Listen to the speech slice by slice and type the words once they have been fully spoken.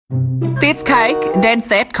This cake, dead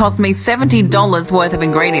set, cost me $70 worth of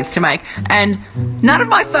ingredients to make, and none of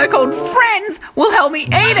my so-called friends will help me eat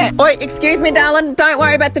it. Oi, excuse me, darling, don't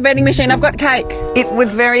worry about the vending machine, I've got cake. It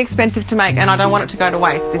was very expensive to make, and I don't want it to go to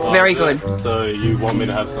waste. It's very good. So you want me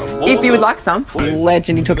to have some? If you would like some.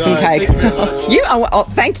 Legend, he took some cake. You? Oh,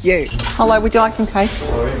 thank you. Hello, would you like some cake?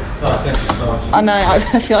 Oh, thank you so much. I know,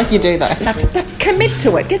 I feel like you do though. Commit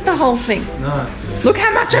to it, get the whole thing. No, it's just... Look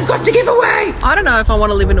how much I've got to give away. I don't know if I want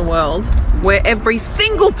to live in a world where every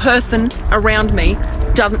single person around me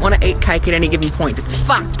doesn't want to eat cake at any given point. It's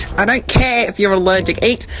fucked. I don't care if you're allergic.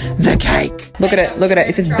 Eat the cake. Look at it. Look at it.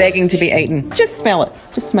 It's just begging to be eaten. Just smell it.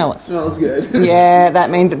 Just smell it. Smells good. Yeah, that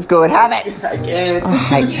means it's good. Have it. I can't. I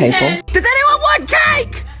hate people. Does anyone want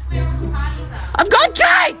cake? I've got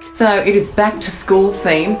cake! So it is back to school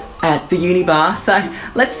theme at the uni bar. So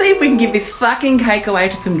let's see if we can give this fucking cake away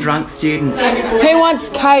to some drunk student. Who wants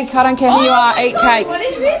cake? I don't care who you are. Eat cake. What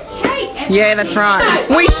is this? Cake? Yeah, that's right.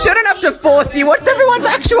 We shouldn't have to force you. What's everyone's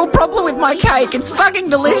actual problem with my cake? It's fucking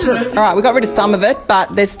delicious. All right, we got rid of some of it,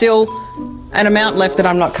 but there's still an amount left that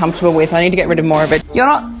I'm not comfortable with. I need to get rid of more of it. You're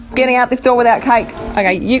not getting out this door without cake.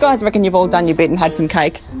 Okay, you guys reckon you've all done your bit and had some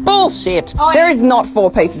cake? Bullshit. There is not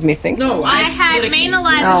 4 pieces missing. No, I had me and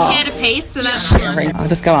Eliza shared a piece, so that's I'll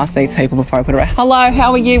just go ask these people before I put it away. Hello,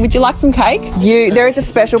 how are you? Would you like some cake? There is a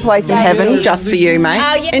special place in heaven just for you, mate.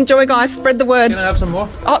 Oh, yeah. Enjoy, guys. Spread the word. Can I have some more?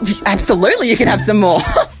 Oh, absolutely, you can have some more.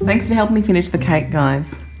 Thanks for helping me finish the cake,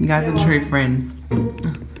 guys. You guys are true friends.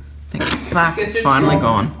 Thank you. Fuck, it's finally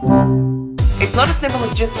gone. It's not as simple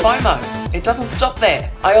as just FOMO. It doesn't stop there.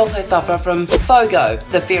 I also suffer from FOGO,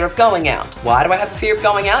 the fear of going out. Why do I have the fear of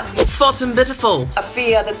going out? Fot and bitterful. A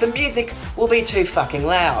fear that the music will be too fucking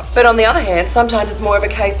loud. But on the other hand, sometimes it's more of a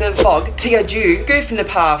case of fog, tia dew, goof in the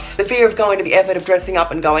path, the fear of going to the effort of dressing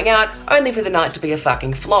up and going out, only for the night to be a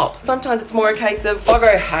fucking flop. Sometimes it's more a case of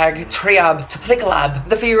fogo hag, triab, taplicalab,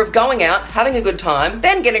 the fear of going out, having a good time,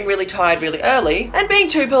 then getting really tired really early, and being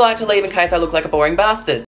too polite to leave in case I look like a boring bastard.